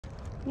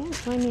Yeah,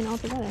 so I mean all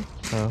together.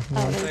 Oh,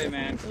 Oh, Hey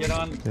man, get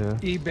on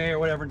eBay or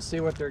whatever and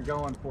see what they're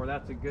going for.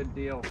 That's a good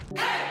deal.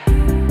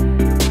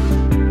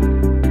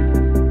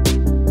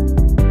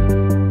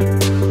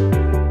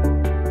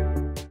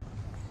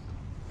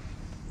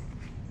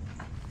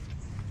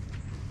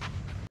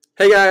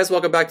 Hey guys,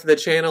 welcome back to the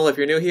channel. If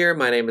you're new here,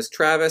 my name is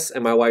Travis,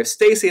 and my wife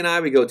Stacy and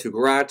I, we go to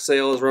garage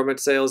sales,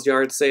 rummage sales,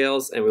 yard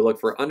sales, and we look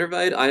for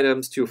undervalued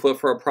items to flip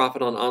for a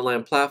profit on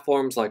online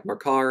platforms like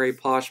Mercari,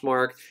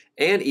 Poshmark,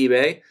 and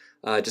eBay.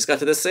 Just got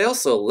to this sale,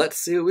 so let's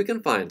see what we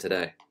can find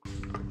today.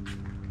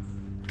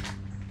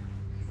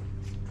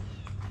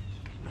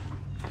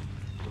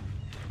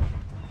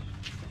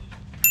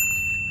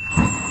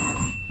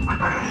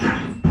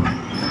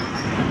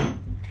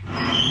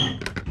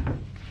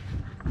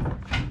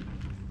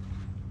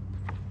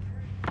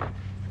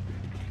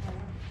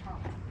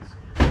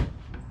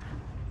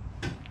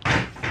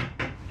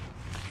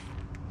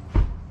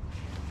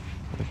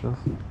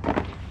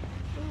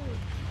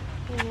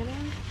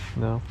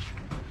 No.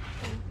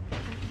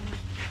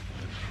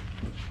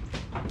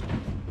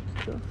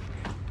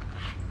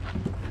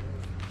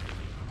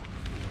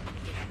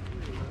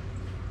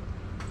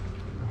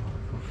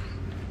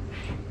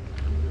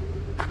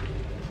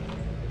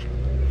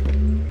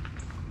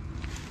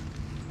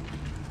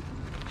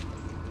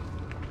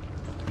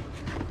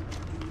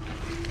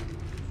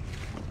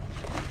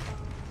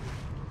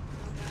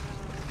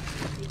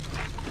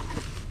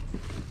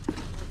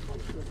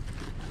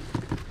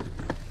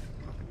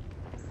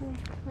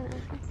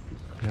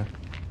 Yeah.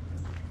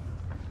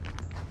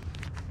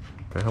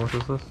 Okay, how much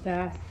is this?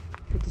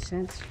 50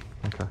 cents.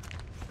 Okay.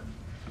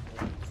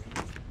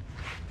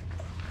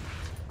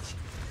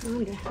 I'm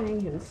going to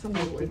hang him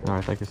somewhere.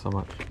 Alright, thank you so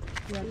much.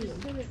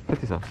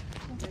 50 cents.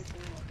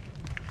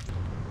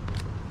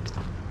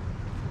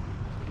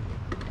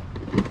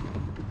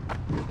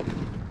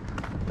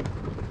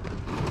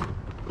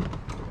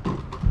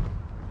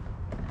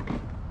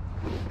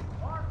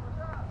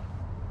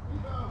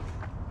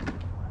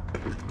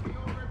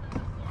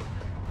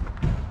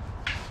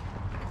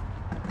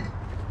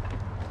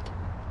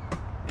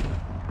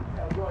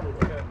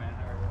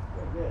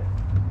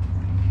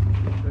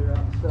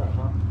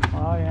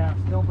 Oh yeah,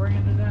 still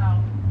bringing it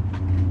down.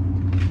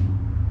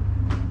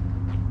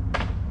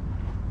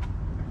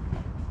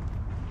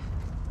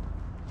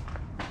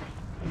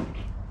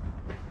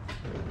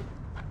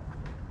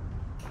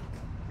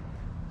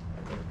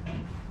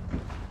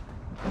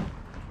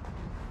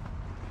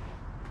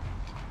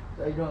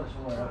 How you doing this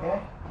morning,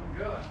 okay? I'm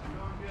good. I'm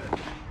doing good.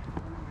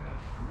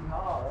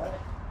 All right.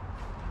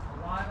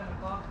 Alive and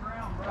above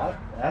ground, brother.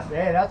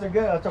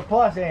 That's a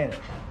plus, ain't it?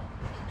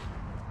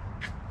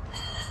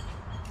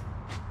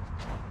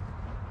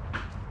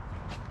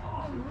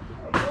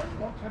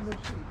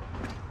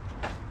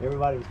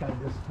 Everybody was kind of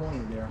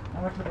disappointed there.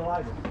 How much for the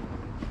lighters?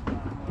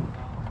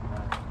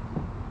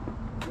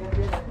 Yeah, I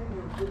think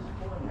it was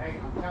disappointing. Hey,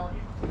 I'm telling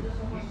you. Is this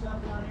so much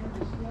stuff down here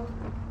to steal?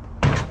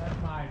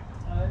 That's my.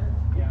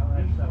 Yeah,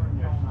 that's stuff from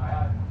your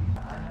side.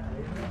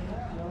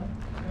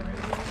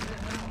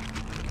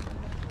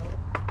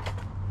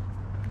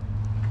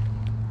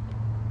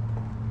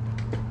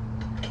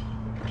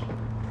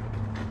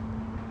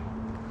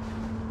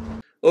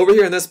 Over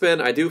here in this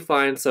bin, I do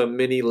find some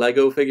mini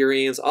Lego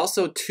figurines,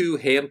 also 2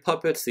 hand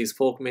puppets, these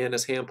Folk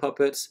Madness hand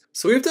puppets.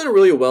 So we've done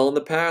really well in the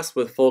past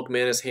with Folk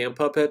Madness hand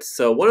puppets.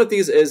 So one of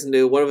these is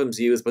new, one of them's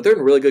used, but they're in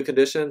really good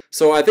condition.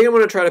 So I think I'm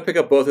going to try to pick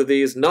up both of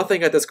these.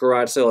 Nothing at this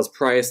garage sale is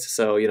priced,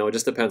 so you know, it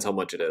just depends how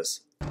much it is.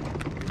 So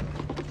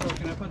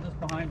can I put this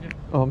behind you?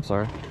 Oh, I'm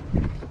sorry.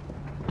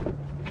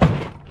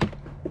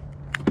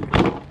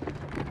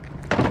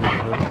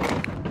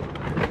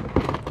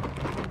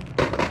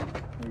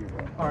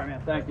 All right,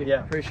 man. Thank you.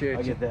 Yeah, Appreciate I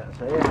you. get that.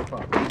 So, yeah, no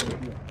problem.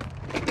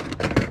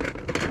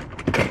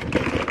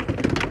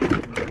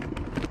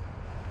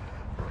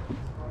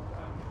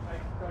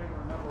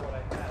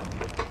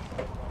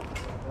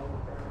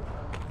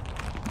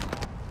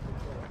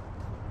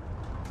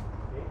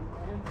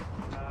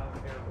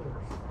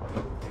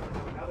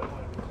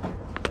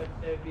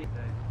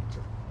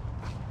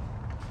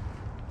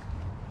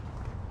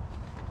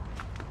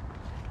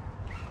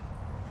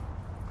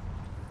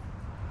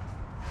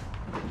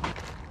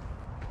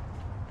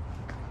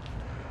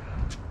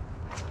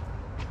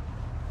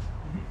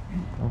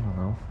 I don't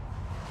know.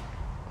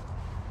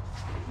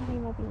 I think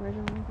about the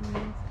original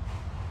one.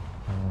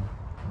 I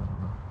don't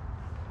know.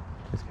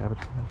 Is cabbage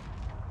bad?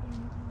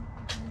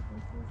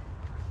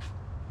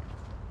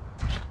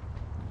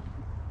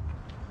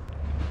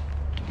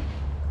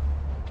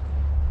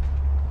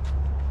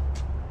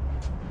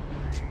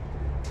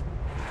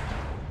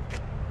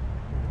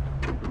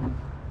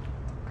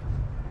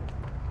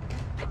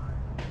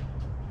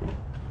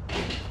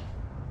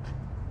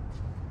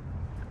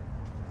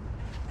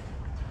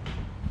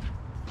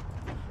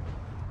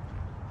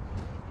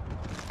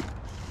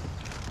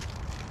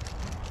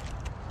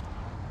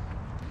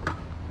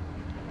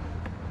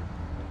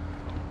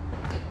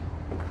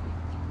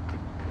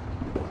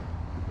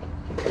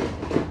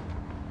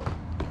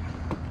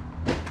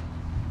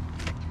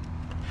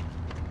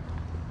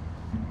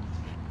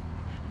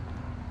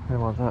 How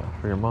about that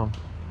for your mom?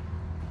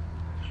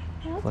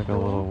 Yeah, that's Like a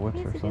cool. little witch I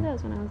or used to do something.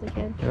 those when I was a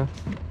kid. Yeah?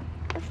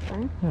 That's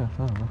fun. Yeah,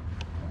 I don't know.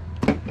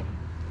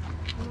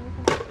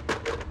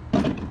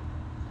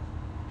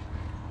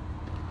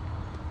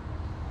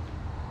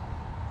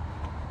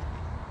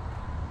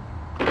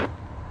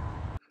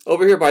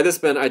 Over here by this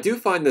bin, I do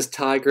find this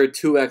Tiger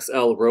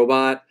 2XL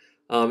robot.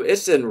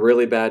 It's in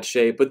really bad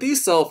shape, but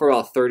these sell for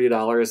about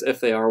 $30 if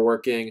they are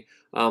working.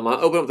 I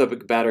opened up the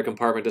battery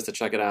compartment just to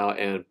check it out,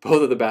 and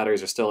both of the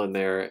batteries are still in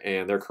there,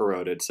 and they're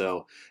corroded,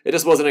 so it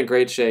just wasn't in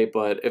great shape,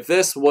 but if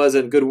this was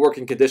in good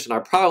working condition, I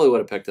probably would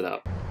have picked it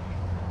up.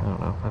 I don't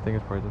know. I think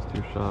it's probably just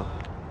too sharp.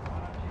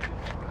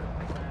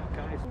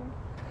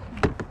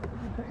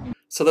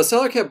 So the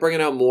seller kept bringing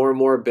out more and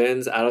more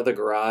bins out of the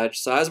garage.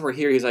 So as we're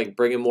here, he's like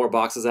bringing more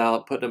boxes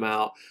out, putting them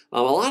out.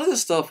 A lot of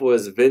this stuff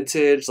was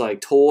vintage,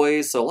 like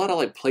toys. So a lot of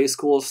like Play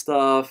School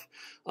stuff,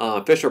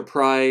 Fisher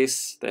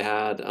Price. They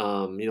had,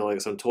 you know,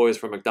 like some toys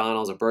from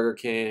McDonald's or Burger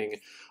King.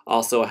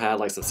 Also had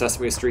like some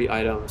Sesame Street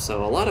items.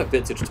 So a lot of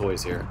vintage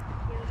toys here.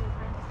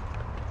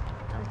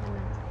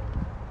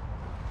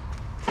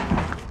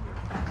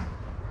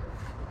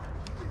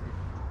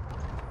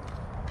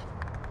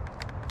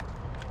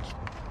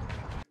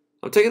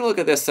 I'm taking a look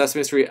at this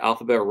Sesame Street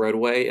Alphabet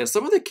Roadway, and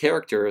some of the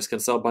characters can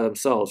sell by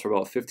themselves for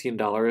about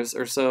 $15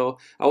 or so.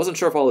 I wasn't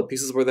sure if all the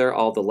pieces were there,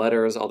 all the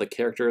letters, all the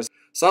characters.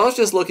 So I was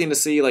just looking to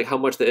see like how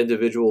much the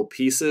individual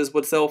pieces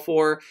would sell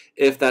for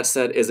if that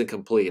set isn't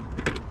complete.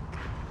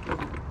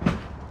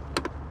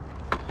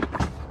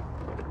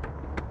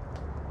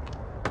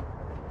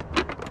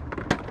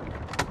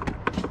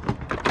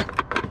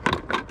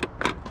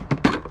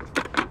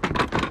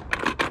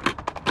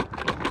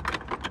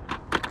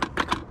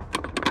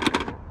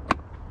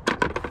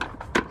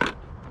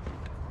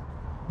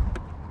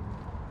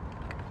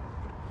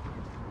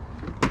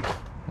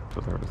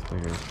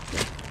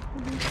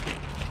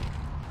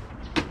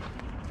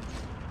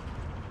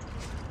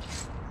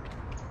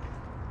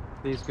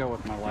 These go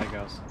with my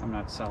Legos. I'm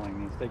not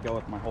selling these. They go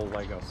with my whole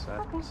Lego set.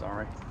 Okay.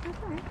 Sorry. That's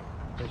all right.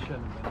 They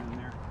shouldn't have been in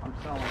there. I'm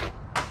selling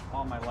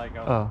all my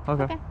Legos. Oh,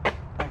 okay. Okay.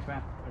 Thanks,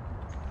 man.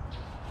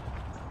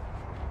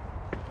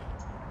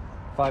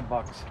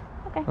 $5.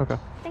 Okay. Okay.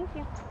 Thank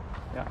you.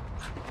 Yeah.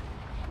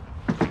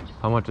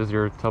 How much is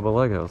your tub of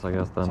Legos, I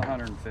guess, then? It's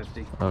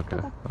 150. Okay,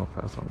 I'll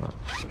pass on that.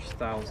 There's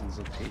thousands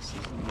of pieces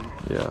in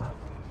there. Yeah.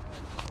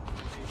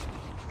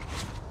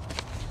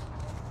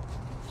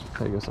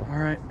 There you go, sir. All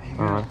right. You All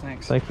got it. right.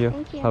 Thanks. Thank you.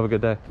 Thank you. Have a good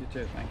day. You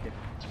too. Thank you.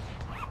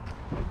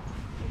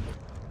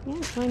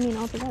 Yeah, so I mean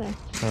all together.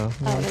 Oh,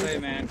 Hey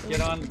man, get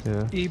on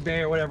Yeah.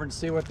 eBay or whatever and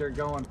see what they're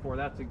going for.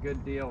 That's a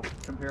good deal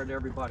compared to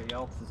everybody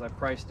else's. I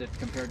priced it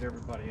compared to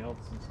everybody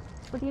else's.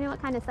 Well, do you know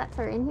what kind of sets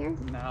are in here?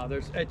 No,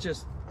 it's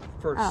just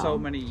for Oh. so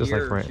many Just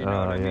like years, you know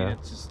what I mean? yeah.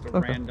 It's just a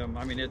Okay. random,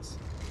 I mean,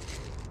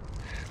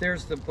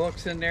 there's the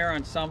books in there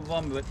on some of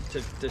them, but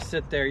to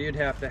sit there, you'd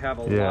have to have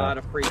a Yeah. lot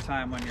of free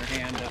time on your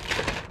hand.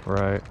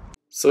 Right.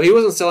 So he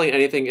wasn't selling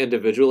anything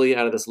individually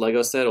out of this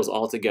Lego set. It was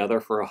all together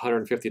for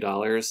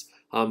 $150.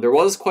 There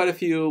was quite a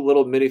few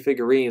little mini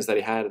figurines that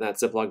he had in that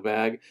Ziploc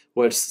bag,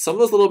 which some of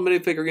those little mini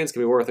figurines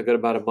can be worth a good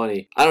amount of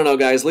money. I don't know,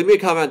 guys. Leave me a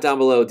comment down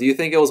below. Do you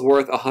think it was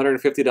worth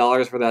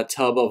 $150 for that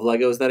tub of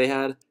Legos that he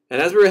had?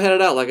 And as we were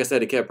headed out, like I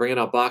said, he kept bringing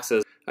out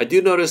boxes. I do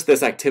notice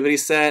this activity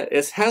set.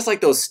 It has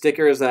like those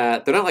stickers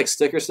that, they're not like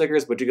stickers,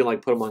 but you can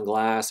like put them on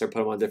glass or put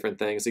them on different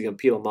things. So you can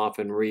peel them off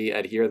and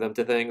re-adhere them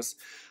to things.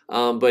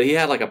 But he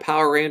had like a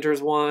Power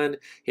Rangers one.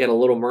 He had a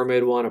Little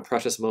Mermaid one, a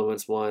Precious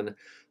Moments one.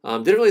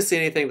 Didn't really see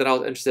anything that I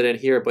was interested in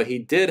here, but he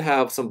did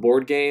have some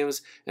board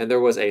games, and there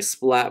was a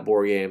Splat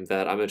board game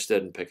that I'm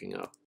interested in picking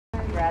up.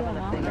 But they're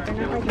not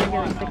like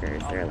regular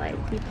stickers. They're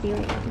like keep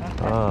peeling them.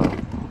 Oh.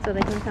 So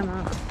they can come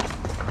up.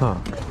 Huh.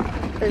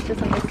 There's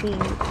just like a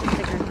scene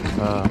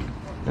sticker.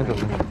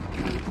 Interesting.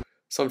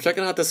 So I'm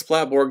checking out this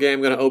Splat board game.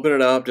 I'm going to open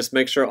it up, just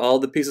make sure all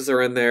the pieces are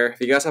in there.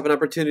 If you guys have an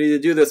opportunity to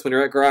do this when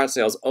you're at garage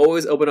sales,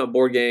 always open up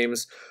board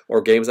games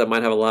or games that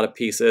might have a lot of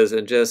pieces.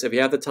 And just, if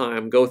you have the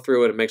time, go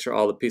through it and make sure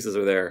all the pieces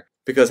are there.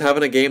 Because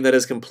having a game that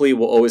is complete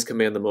will always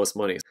command the most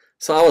money.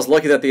 So I was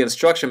lucky that the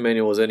instruction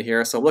manual was in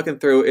here. So I'm looking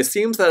through. It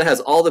seems that it has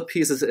all the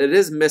pieces. It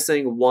is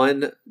missing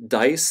one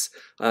dice.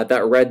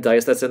 That red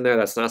dice that's in there,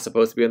 that's not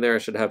supposed to be in there.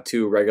 It should have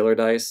 2 regular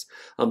dice.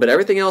 But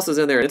everything else is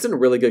in there. And it's in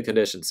really good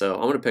condition. So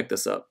I'm going to pick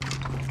this up.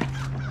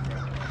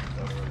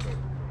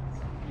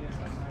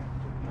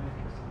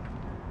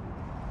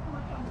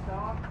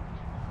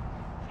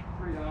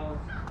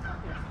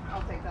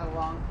 I'll take that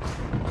along.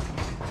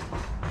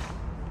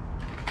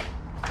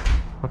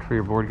 What for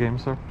your board game,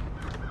 sir?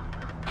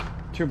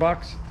 $2.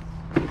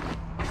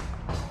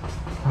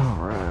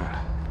 Alright.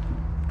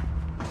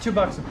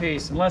 $2 a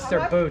piece, unless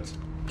they're boots.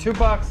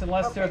 $2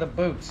 unless they're the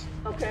boots.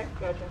 Okay,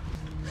 gotcha.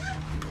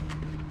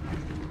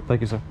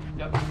 Thank you, sir.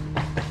 Yep.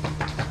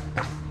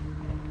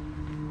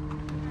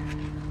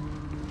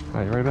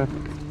 Alright, you ready, babe?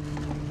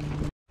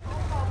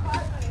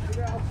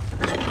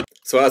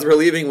 So as we're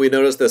leaving, we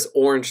noticed this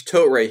orange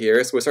tote right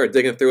here, so we started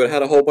digging through it. It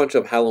had a whole bunch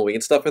of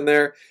Halloween stuff in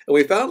there, and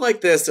we found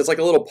like this, it's like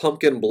a little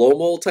pumpkin blow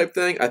mold type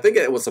thing. I think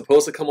it was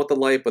supposed to come with the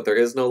light, but there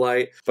is no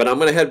light. But I'm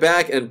gonna head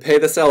back and pay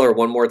the seller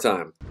one more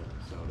time.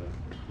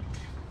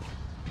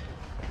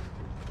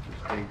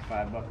 Big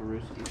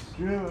 $5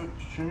 Yeah,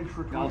 it's change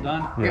for All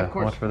done? Yeah, of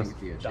course. How much for this?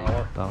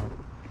 $1. $1.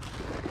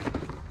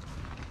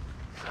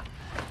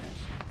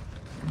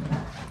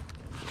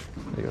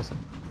 There you go, sir.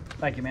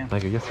 Thank you, man.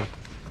 Thank you. Yes, sir.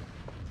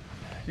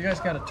 You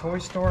guys got a toy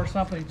store or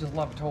something? You just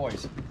love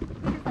toys.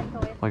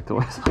 Like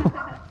toys.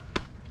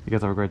 You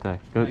guys have a great day.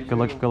 Good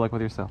luck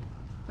with yourself.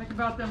 Think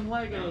about them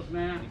Legos,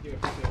 man.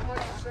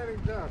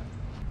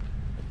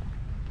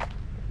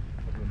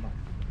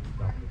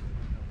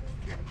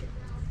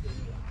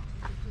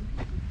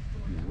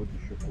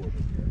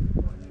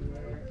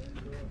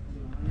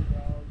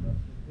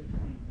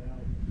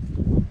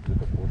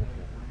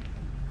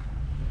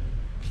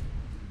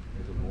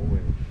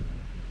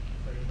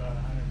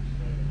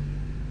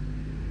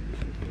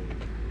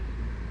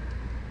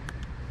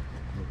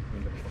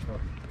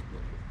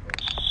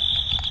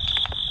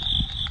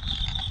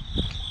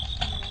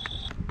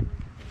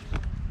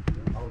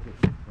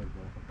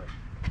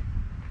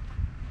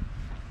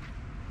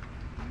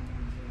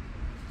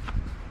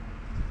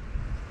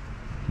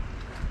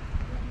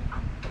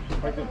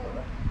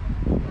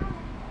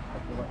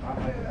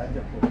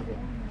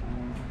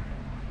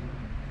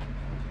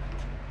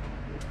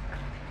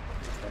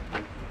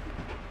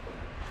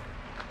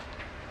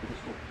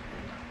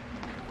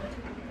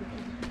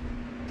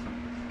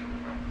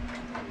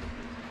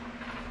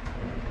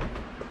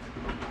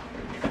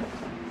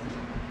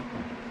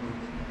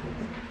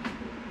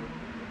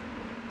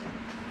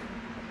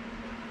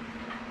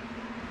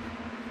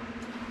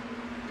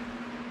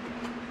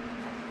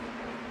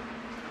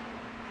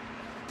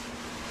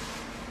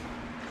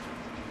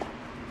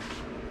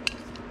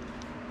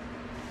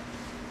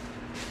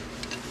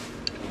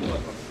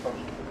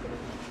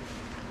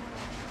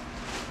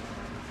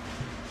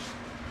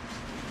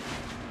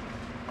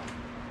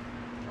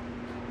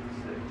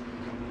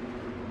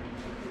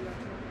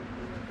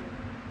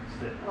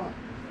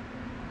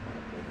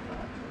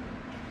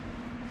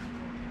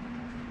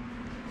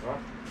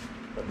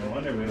 No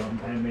wonder we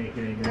don't make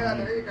any good. Yeah,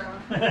 there you go.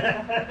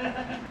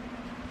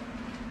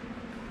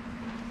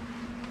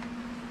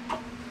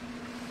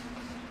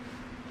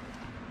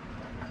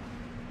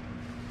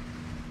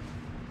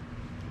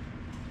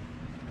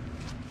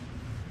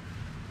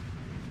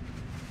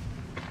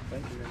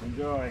 Thank you.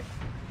 Enjoy.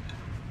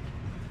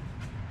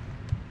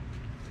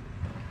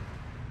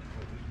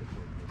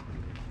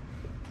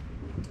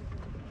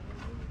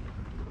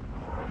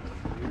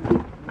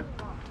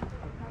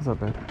 What's up,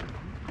 babe?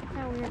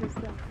 How weird is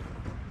that?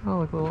 Oh,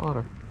 like a little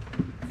otter.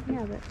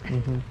 Yeah, but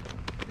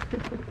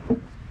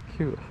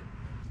Cute.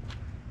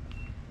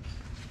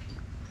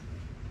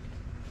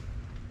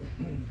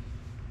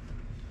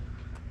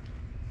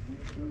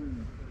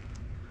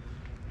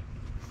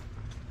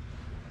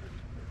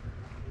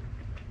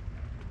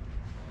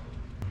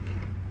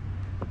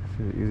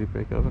 See the easy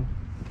bake oven?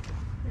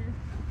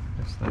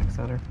 Their snack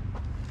center.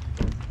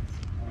 Do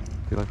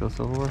you like those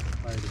silverware?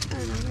 I don't know,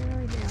 they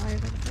really do. I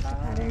like the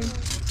pattern.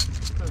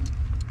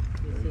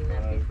 You've seen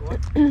that before?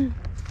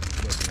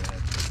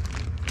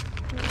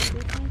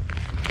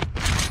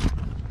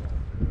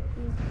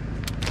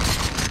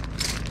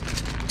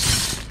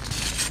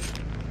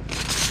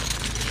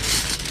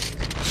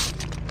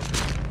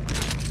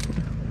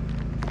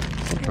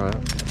 I'll try it.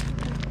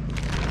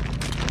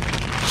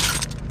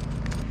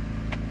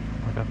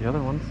 I got the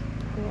other ones.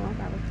 Well,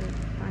 that was just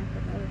fine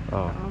for both. Oh,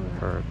 all of them.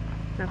 for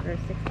Not for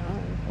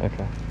 $6.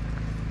 okay.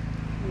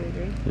 You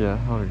agree? Yeah,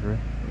 I would agree. Yeah.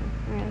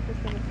 Alright, let's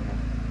just give it to them.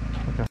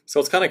 So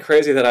it's kind of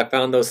crazy that I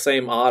found those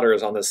same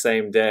otters on the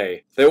same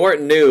day. They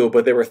weren't new,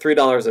 but they were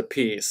 $3 a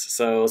piece.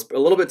 So it's a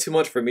little bit too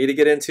much for me to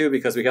get into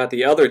because we got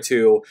the other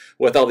two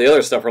with all the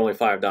other stuff for only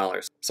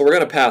 $5. So we're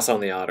going to pass on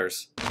the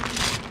otters.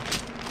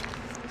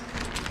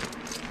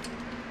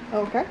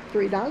 Okay,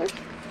 $3.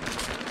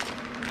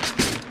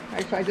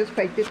 Actually, I just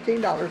paid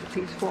 $15 a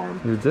piece for them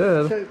You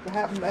did? to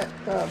have them at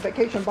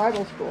Vacation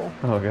Bible School.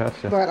 Oh,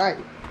 gotcha. But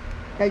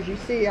as you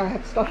see, I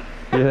have stuff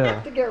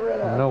Yeah. to get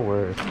rid of. No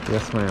worries.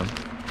 Yes, ma'am.